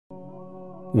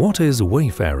What is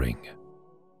wayfaring?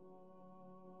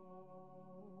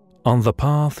 On the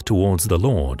path towards the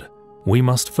Lord, we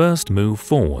must first move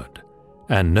forward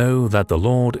and know that the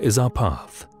Lord is our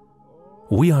path.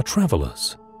 We are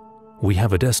travelers. We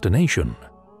have a destination.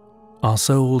 Our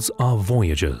souls are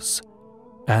voyagers,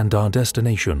 and our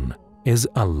destination is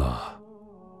Allah.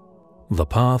 The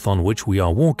path on which we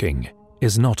are walking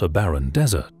is not a barren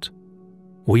desert.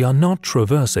 We are not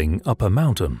traversing up a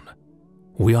mountain.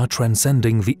 We are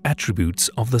transcending the attributes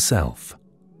of the self.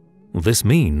 This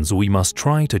means we must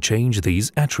try to change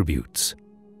these attributes.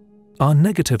 Our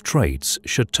negative traits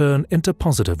should turn into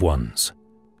positive ones.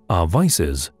 Our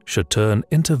vices should turn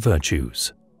into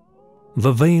virtues.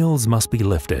 The veils must be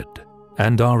lifted,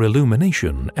 and our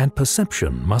illumination and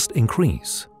perception must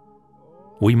increase.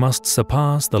 We must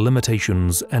surpass the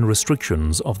limitations and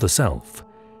restrictions of the self,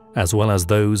 as well as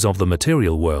those of the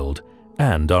material world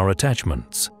and our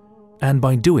attachments, and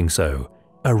by doing so,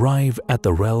 arrive at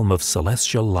the realm of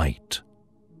celestial light.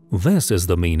 This is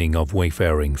the meaning of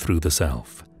wayfaring through the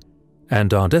self,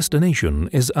 and our destination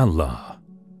is Allah.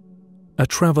 A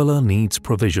traveler needs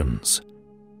provisions.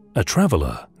 A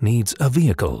traveler needs a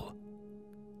vehicle.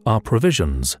 Our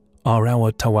provisions are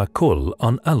our tawakkul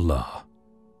on Allah,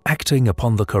 acting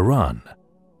upon the Quran,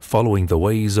 following the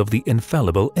ways of the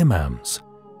infallible Imams,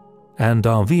 and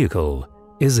our vehicle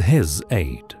is His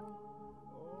aid.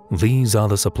 These are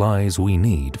the supplies we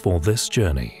need for this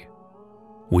journey.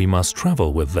 We must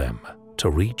travel with them to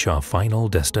reach our final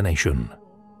destination.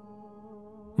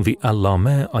 The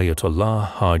Allamah Ayatullah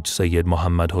Haaj Sayyid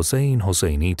Muhammad Husayn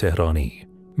Husayni Tihrani,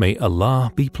 may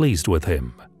Allah be pleased with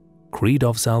him. Creed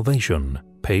of Salvation,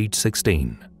 page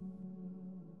 16.